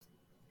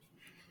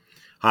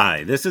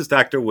Hi, this is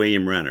Dr.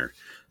 William Renner.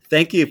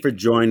 Thank you for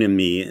joining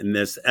me in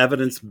this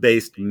evidence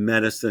based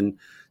medicine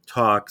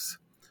talks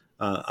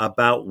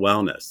about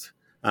wellness.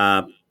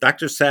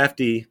 Dr.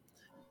 Safdie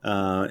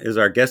is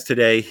our guest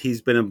today.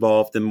 He's been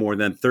involved in more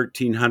than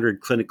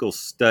 1,300 clinical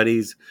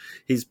studies.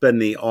 He's been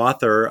the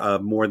author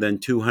of more than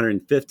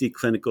 250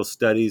 clinical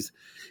studies.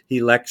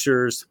 He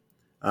lectures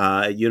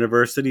at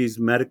universities,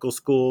 medical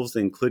schools,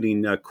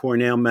 including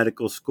Cornell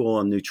Medical School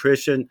on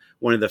nutrition,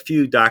 one of the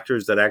few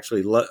doctors that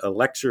actually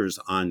lectures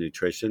on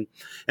nutrition.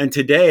 And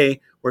today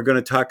we're going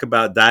to talk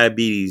about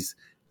diabetes,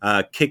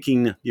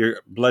 kicking your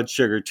blood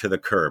sugar to the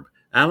curb.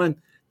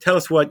 Alan, tell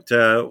us what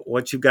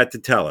you've got to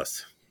tell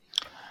us.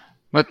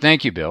 Well,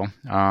 thank you, Bill.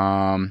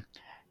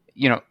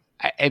 You know,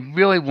 I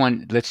really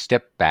want, let's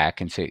step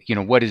back and say,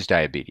 what is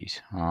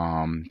diabetes?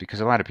 Because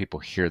a lot of people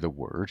hear the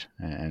word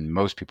and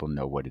most people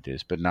know what it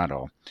is, but not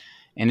all.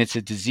 And it's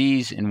a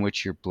disease in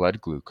which your blood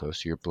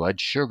glucose, your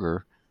blood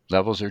sugar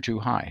levels are too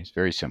high. It's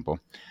very simple.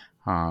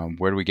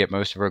 Where do we get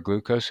most of our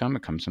glucose from?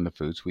 It comes from the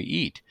foods we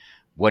eat.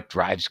 What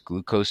drives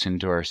glucose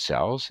into our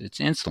cells? It's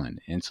insulin.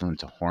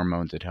 Insulin's a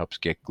hormone that helps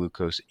get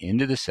glucose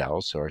into the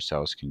cells so our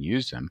cells can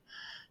use them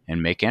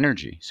and make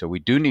energy. So we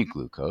do need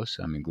glucose.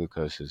 I mean,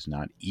 glucose is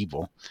not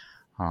evil.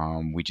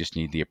 We just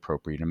need the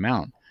appropriate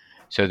amount.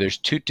 So there's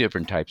two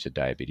different types of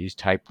diabetes.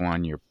 Type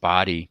 1, your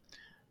body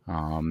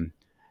um,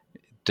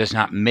 does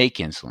not make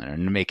insulin or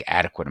make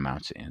adequate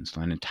amounts of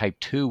insulin. And type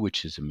 2,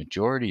 which is a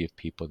majority of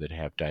people that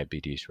have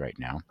diabetes right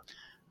now,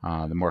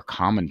 the more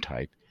common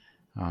type,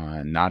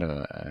 not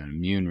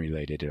immune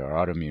related or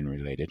autoimmune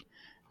related,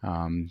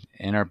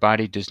 and our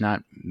body does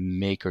not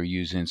make or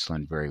use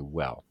insulin very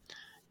well.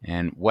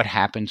 And what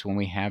happens when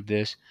we have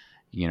this?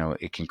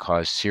 It can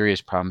cause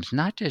serious problems,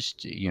 not just,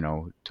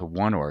 to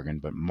one organ,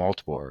 but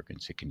multiple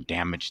organs. It can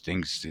damage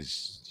things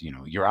as,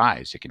 your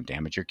eyes. It can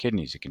damage your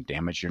kidneys. It can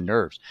damage your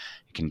nerves.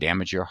 It can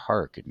damage your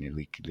heart. It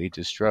can lead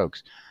to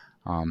strokes.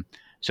 Um,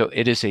 so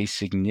it is a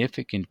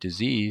significant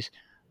disease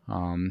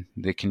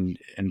that can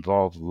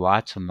involve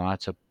lots and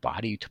lots of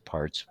body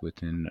parts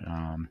within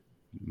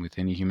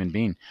a human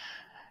being.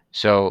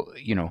 So,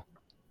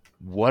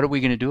 what are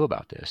we going to do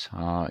about this?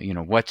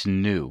 What's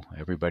new?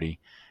 Everybody,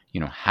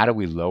 how do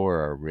we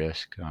lower our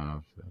risk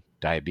of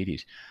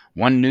diabetes?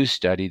 One new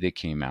study that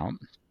came out,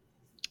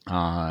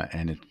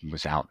 and it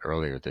was out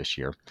earlier this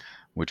year,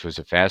 which was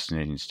a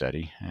fascinating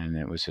study, and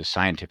it was a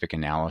scientific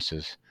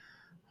analysis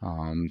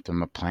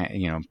from a plant,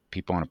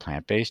 people on a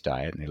plant-based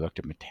diet, and they looked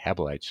at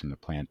metabolites from the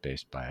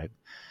plant-based diet,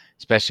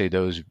 especially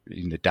those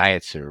in the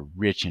diets that are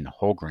rich in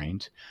whole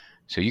grains.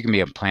 So you can be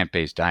a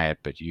plant-based diet,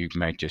 but you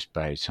might just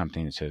buy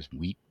something that says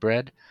wheat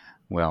bread.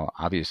 Well,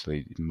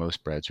 obviously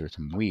most breads are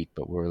from wheat,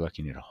 but we're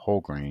looking at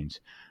whole grains,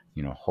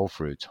 whole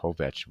fruits, whole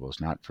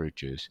vegetables, not fruit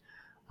juice.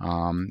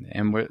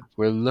 And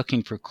we're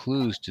looking for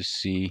clues to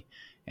see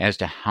as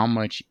to how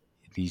much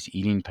these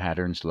eating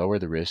patterns lower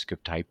the risk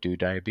of type 2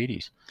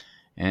 diabetes.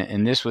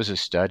 And this was a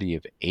study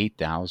of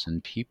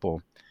 8,000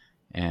 people.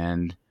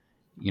 And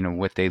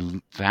what they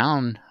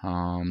found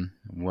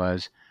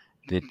was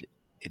that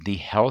the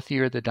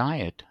healthier the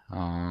diet,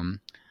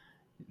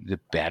 the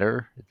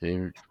better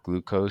their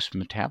glucose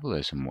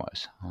metabolism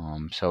was.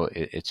 So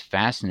it's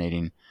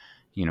fascinating.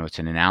 It's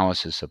an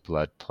analysis of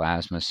blood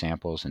plasma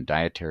samples and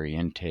dietary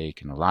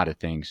intake and a lot of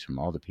things from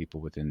all the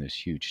people within this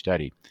huge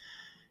study.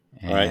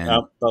 All right,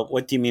 And but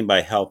what do you mean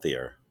by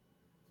healthier?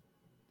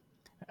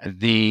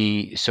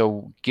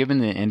 so given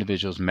the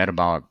individual's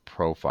metabolic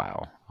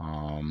profile,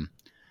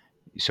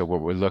 so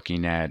what we're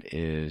looking at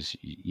is,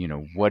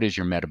 what is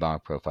your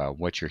metabolic profile?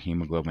 What's your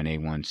hemoglobin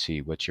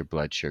A1C? What's your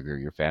blood sugar,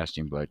 your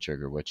fasting blood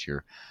sugar? What's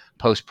your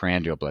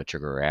postprandial blood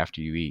sugar or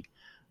after you eat?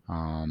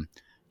 Um,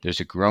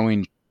 there's a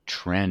growing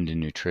trend in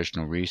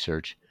nutritional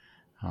research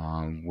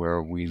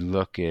where we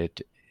look at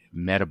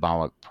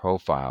metabolic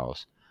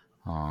profiles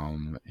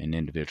in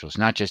individuals,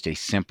 not just a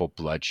simple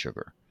blood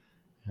sugar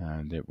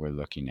that we're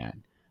looking at.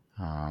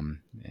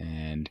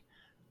 And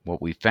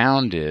what we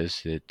found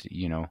is that,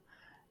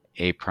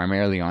 a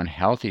primarily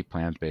unhealthy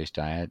plant-based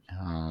diet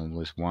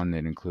was one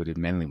that included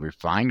mainly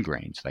refined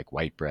grains like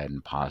white bread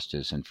and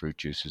pastas and fruit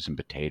juices and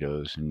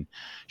potatoes and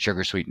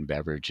sugar-sweetened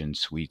beverage and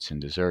sweets and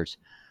desserts.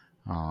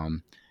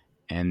 Um,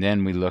 and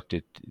then we looked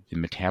at the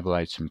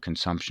metabolites from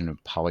consumption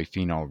of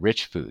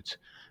polyphenol-rich foods.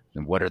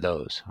 And what are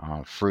those?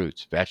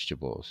 Fruits,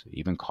 vegetables,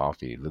 even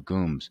coffee,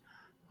 legumes.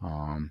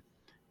 Um,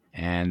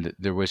 and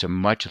there was a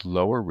much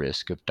lower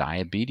risk of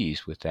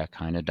diabetes with that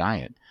kind of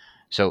diet.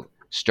 So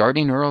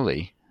starting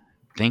early,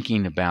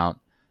 thinking about,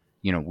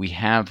 we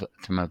have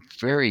from a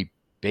very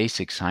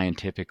basic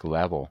scientific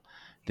level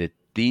that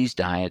these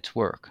diets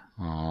work.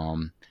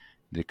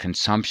 The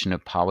consumption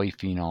of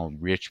polyphenol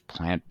rich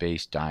plant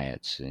based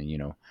diets,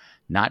 and,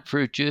 not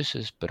fruit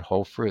juices, but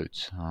whole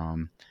fruits.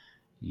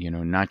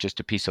 Not just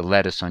a piece of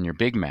lettuce on your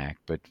Big Mac,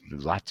 but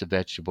lots of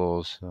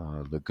vegetables,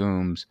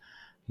 legumes,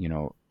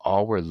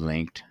 all were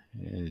linked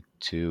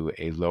to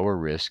a lower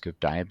risk of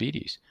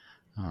diabetes.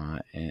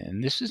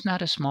 And this is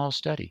not a small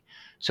study.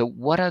 So,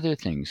 what other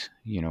things,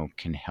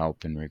 can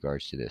help in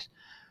regards to this?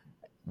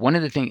 one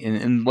of the things,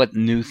 and what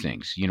new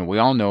things, we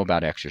all know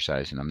about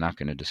exercise, and I'm not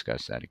going to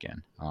discuss that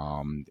again.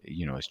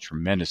 It's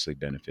tremendously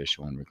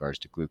beneficial in regards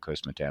to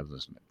glucose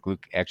metabolism.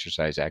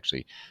 Exercise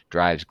actually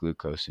drives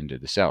glucose into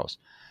the cells.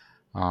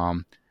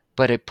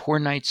 But a poor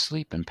night's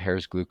sleep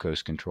impairs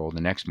glucose control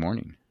the next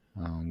morning,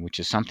 which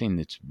is something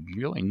that's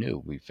really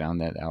new. We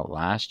found that out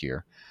last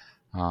year.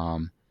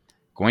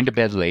 Going to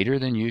bed later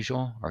than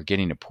usual or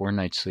getting a poor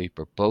night's sleep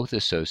are both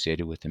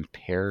associated with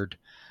impaired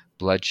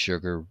blood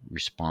sugar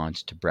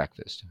response to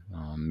breakfast,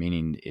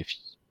 meaning if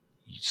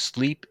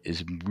sleep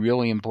is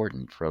really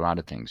important for a lot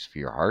of things, for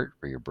your heart,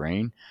 for your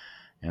brain,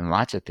 and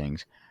lots of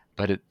things.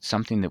 But it's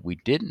something that we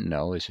didn't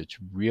know is it's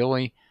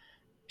really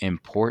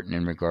important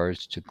in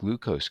regards to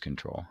glucose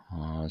control.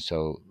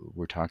 So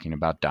we're talking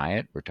about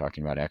diet, we're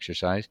talking about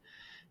exercise,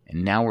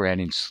 and now we're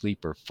adding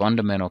sleep are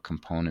fundamental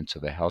components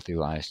of a healthy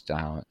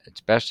lifestyle,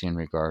 especially in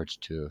regards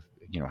to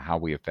how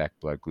we affect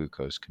blood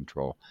glucose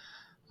control.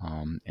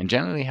 And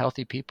generally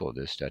healthy people,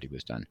 this study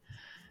was done.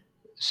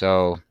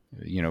 So,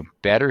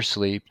 better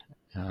sleep,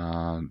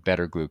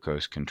 better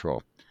glucose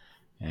control.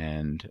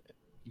 And,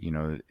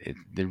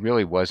 there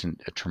really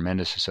wasn't a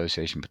tremendous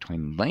association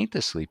between length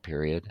of sleep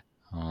period,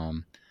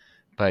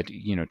 but,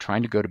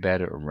 trying to go to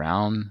bed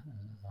around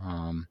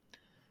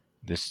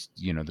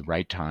the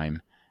right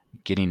time,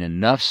 getting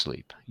enough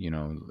sleep,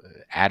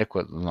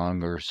 adequate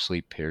longer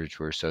sleep periods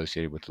were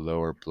associated with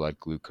lower blood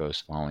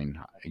glucose following,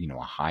 a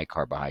high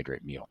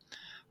carbohydrate meal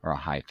or a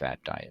high fat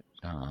diet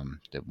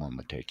that one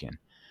would take in.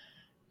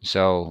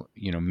 So,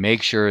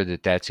 make sure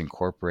that that's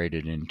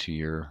incorporated into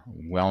your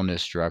wellness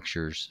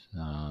structures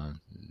that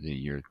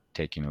you're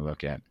taking a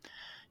look at.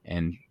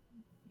 And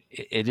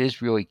it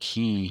is really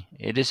key.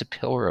 It is a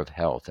pillar of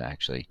health,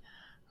 actually.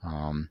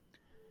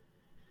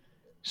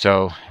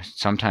 So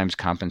sometimes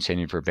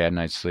compensating for a bad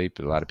night's sleep,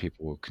 a lot of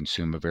people will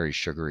consume a very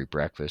sugary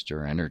breakfast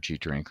or energy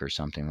drink or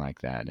something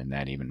like that, and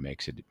that even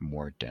makes it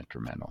more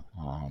detrimental.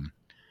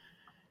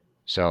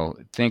 So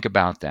think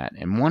about that.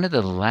 And one of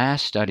the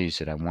last studies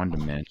that I wanted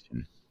to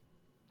mention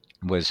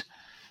was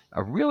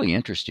a really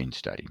interesting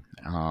study.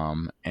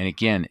 And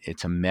again,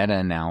 it's a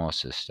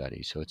meta-analysis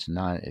study. So it's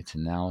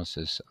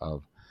analysis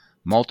of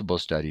multiple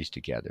studies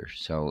together.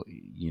 So,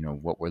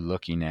 what we're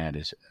looking at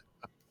is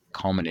a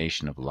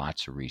culmination of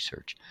lots of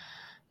research.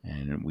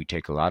 And we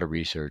take a lot of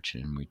research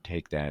and we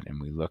take that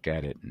and we look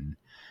at it and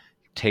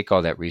take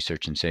all that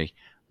research and say,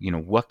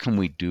 what can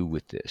we do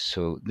with this?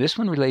 So this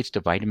one relates to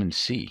vitamin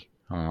C.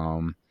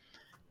 And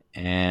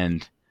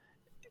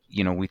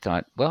we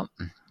thought, well,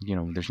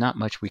 there's not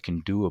much we can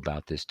do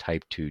about this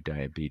type 2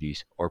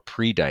 diabetes or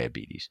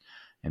pre-diabetes.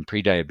 And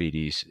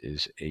pre-diabetes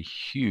is a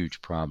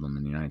huge problem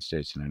in the United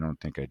States. And I don't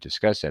think I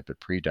discussed that, but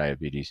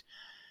pre-diabetes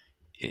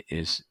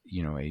is,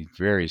 a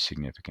very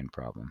significant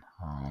problem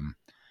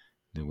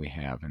that we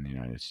have in the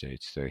United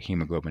States. The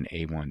hemoglobin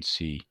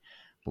A1C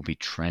will be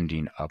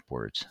trending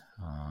upwards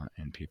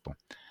in people.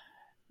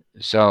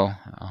 So,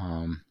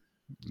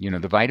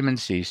 the vitamin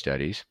C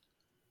studies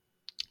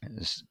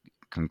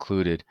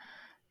concluded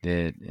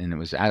that, and it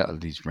was out of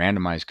these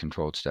randomized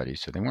controlled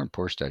studies, so they weren't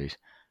poor studies,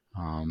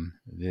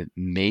 that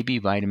maybe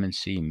vitamin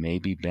C may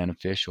be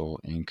beneficial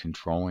in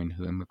controlling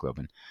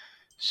hemoglobin.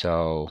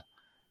 So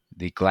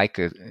the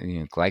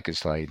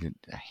glycosylate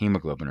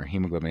hemoglobin or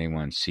hemoglobin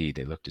A1C,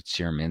 they looked at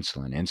serum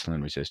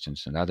insulin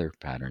resistance, and other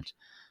patterns.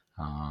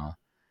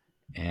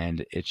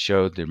 And it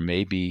showed there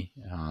may be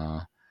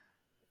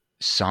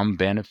some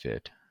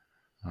benefit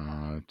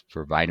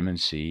for vitamin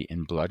C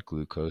in blood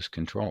glucose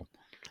control.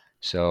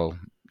 So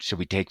should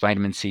we take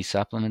vitamin C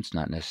supplements?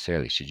 Not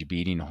necessarily. Should you be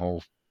eating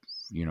whole,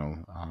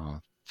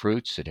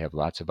 fruits that have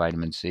lots of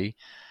vitamin C?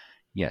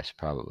 Yes,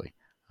 probably.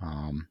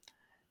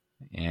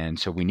 And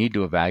so we need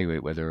to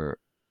evaluate whether,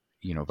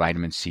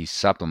 vitamin C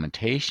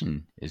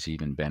supplementation is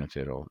even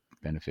beneficial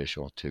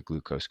to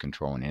glucose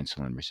control and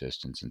insulin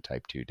resistance and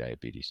type 2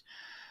 diabetes.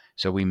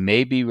 So we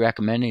may be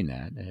recommending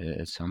that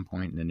at some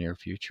point in the near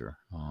future.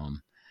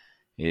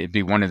 It'd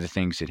be one of the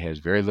things that has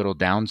very little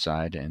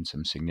downside and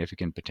some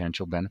significant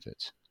potential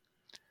benefits.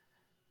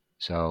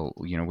 So,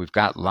 we've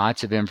got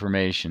lots of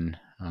information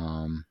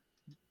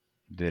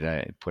that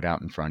I put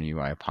out in front of you.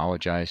 I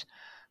apologize,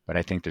 but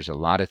I think there's a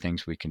lot of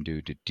things we can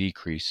do to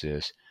decrease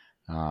this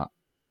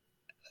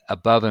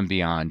above and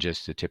beyond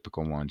just the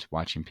typical ones,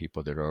 watching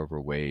people that are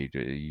overweight,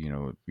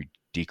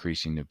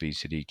 decreasing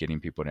obesity, getting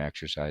people to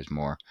exercise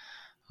more.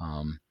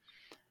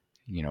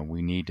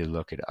 We need to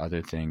look at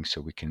other things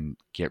so we can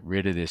get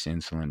rid of this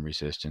insulin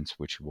resistance,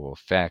 which will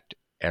affect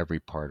every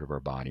part of our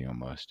body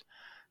almost,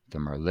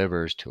 from our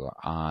livers to our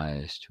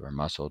eyes to our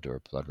muscle to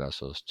our blood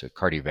vessels to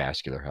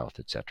cardiovascular health,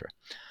 etc.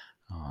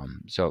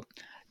 So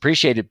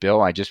appreciate it,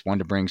 Bill. I just wanted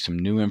to bring some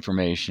new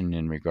information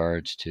in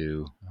regards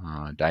to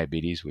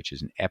diabetes, which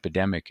is an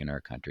epidemic in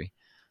our country.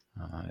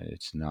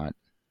 It's not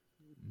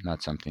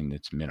something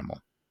that's minimal.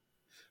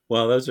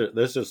 Well, those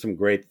are some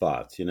great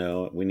thoughts.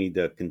 We need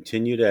to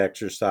continue to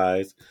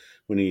exercise.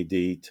 We need to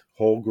eat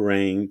whole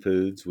grain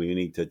foods. We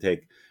need to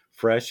take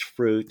fresh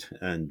fruit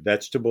and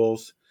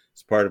vegetables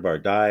as part of our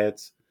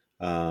diets.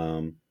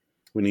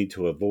 We need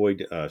to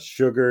avoid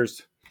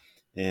sugars.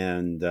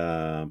 And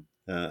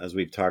as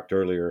we've talked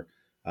earlier,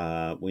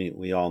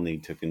 we all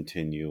need to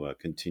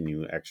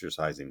continue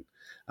exercising.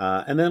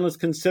 And then let's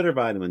consider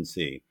vitamin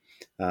C.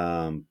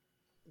 Um,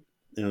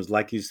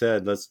 like you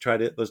said, let's try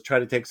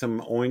to take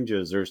some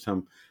oranges or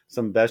some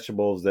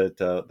vegetables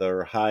that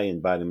are high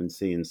in vitamin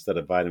C instead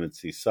of vitamin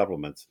C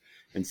supplements,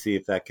 and see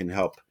if that can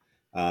help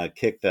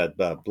kick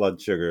that blood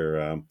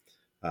sugar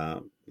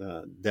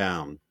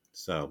down.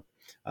 So,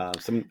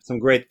 some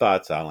great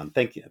thoughts, Alan.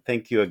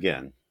 Thank you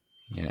again.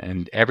 Yeah,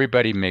 and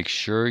everybody make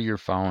sure you're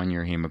following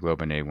your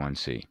hemoglobin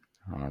A1C.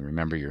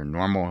 Remember, your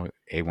normal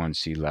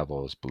A1C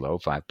level is below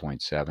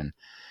 5.7.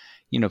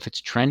 If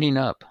it's trending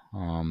up,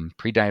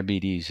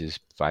 prediabetes is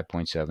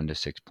 5.7 to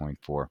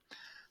 6.4.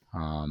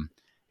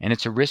 And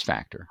it's a risk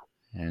factor.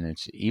 And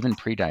it's even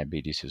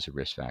prediabetes is a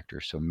risk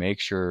factor. So make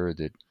sure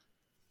that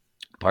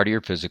part of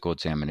your physical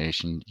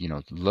examination,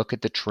 look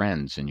at the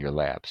trends in your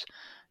labs,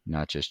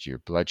 not just your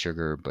blood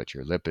sugar, but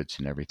your lipids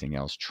and everything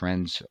else.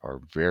 Trends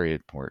are very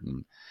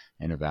important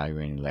in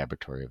evaluating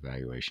laboratory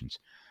evaluations.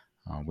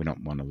 We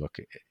don't want to look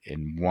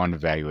in one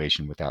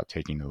evaluation without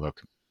taking a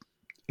look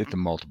at the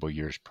multiple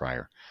years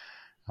prior.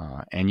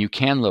 And you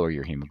can lower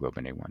your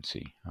hemoglobin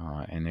A1C,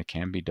 and it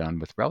can be done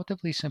with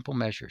relatively simple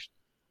measures.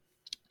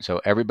 So,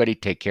 everybody,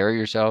 take care of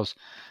yourselves.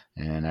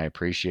 And I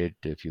appreciate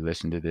if you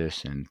listen to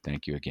this, and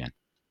thank you again.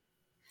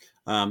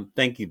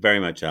 Thank you very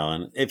much,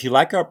 Alan. If you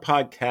like our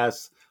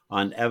podcasts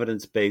on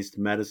evidence-based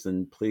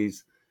medicine,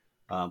 please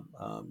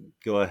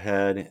go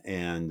ahead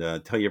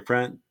and tell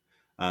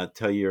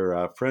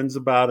your friends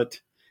about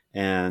it,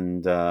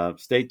 and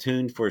stay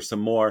tuned for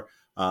some more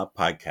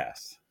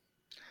podcasts.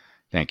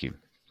 Thank you.